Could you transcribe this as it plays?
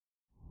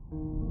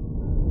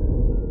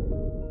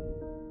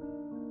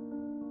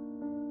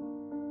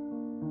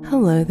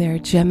Hello there,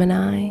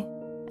 Gemini,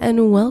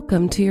 and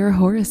welcome to your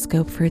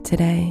horoscope for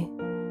today,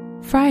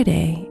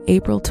 Friday,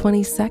 April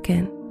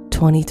 22nd,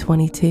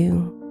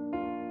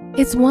 2022.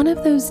 It's one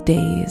of those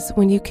days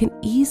when you can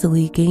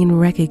easily gain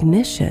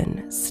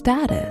recognition,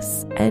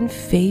 status, and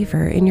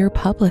favor in your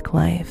public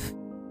life.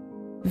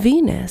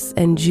 Venus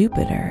and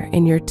Jupiter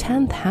in your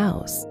 10th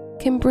house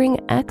can bring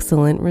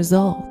excellent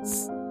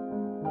results.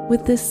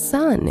 With the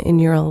Sun in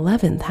your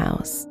 11th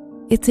house,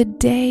 it's a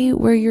day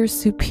where your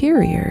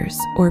superiors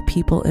or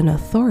people in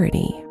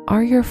authority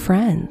are your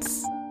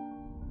friends.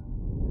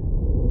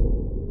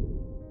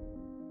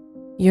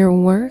 Your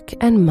work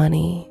and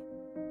money.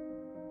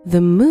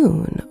 The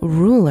Moon,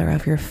 ruler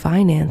of your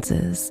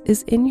finances,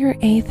 is in your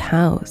 8th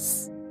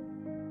house.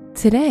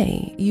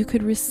 Today, you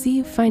could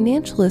receive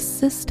financial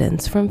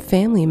assistance from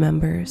family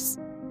members,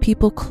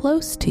 people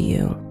close to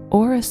you,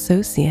 or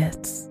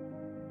associates.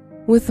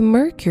 With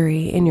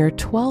Mercury in your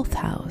 12th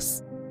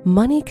house,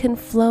 money can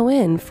flow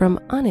in from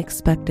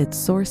unexpected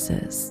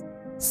sources,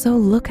 so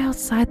look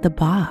outside the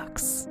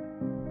box.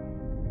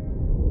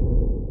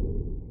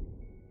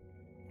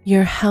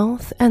 Your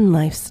health and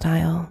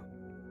lifestyle.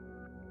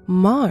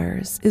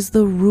 Mars is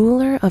the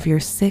ruler of your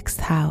 6th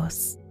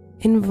house,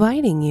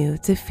 inviting you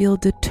to feel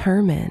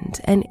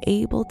determined and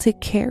able to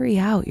carry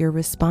out your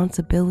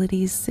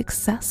responsibilities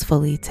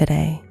successfully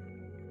today.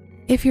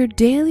 If your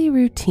daily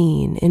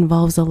routine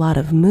involves a lot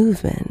of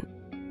movement,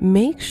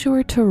 make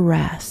sure to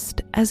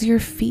rest as your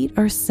feet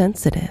are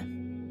sensitive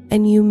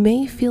and you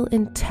may feel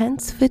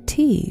intense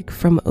fatigue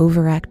from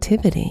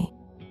overactivity.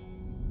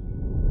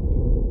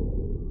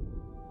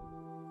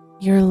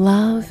 Your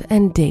love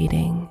and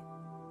dating.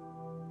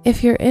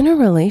 If you're in a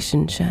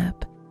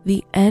relationship,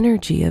 the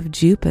energy of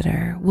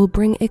Jupiter will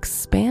bring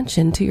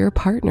expansion to your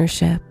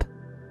partnership.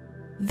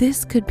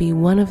 This could be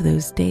one of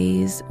those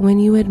days when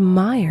you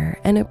admire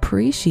and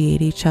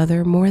appreciate each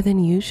other more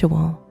than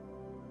usual.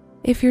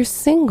 If you're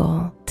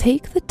single,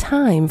 take the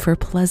time for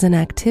pleasant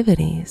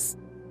activities,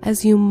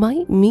 as you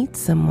might meet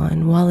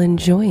someone while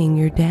enjoying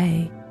your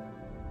day.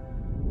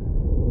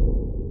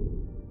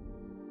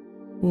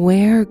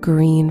 Wear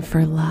green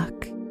for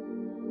luck.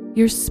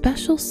 Your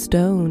special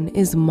stone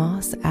is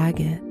moss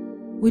agate,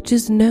 which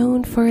is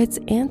known for its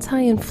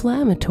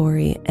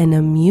anti-inflammatory and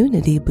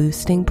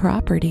immunity-boosting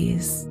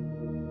properties.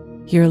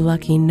 Your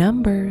lucky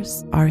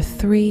numbers are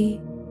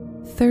 3,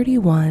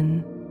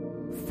 31,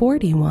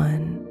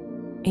 41,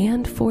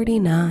 and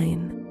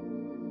 49.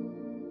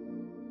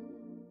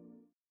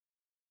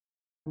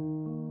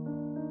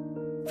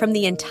 From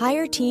the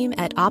entire team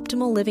at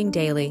Optimal Living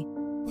Daily,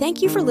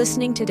 thank you for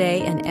listening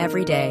today and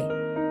every day.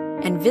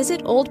 And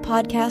visit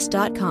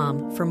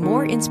oldpodcast.com for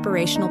more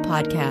inspirational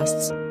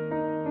podcasts.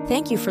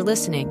 Thank you for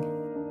listening.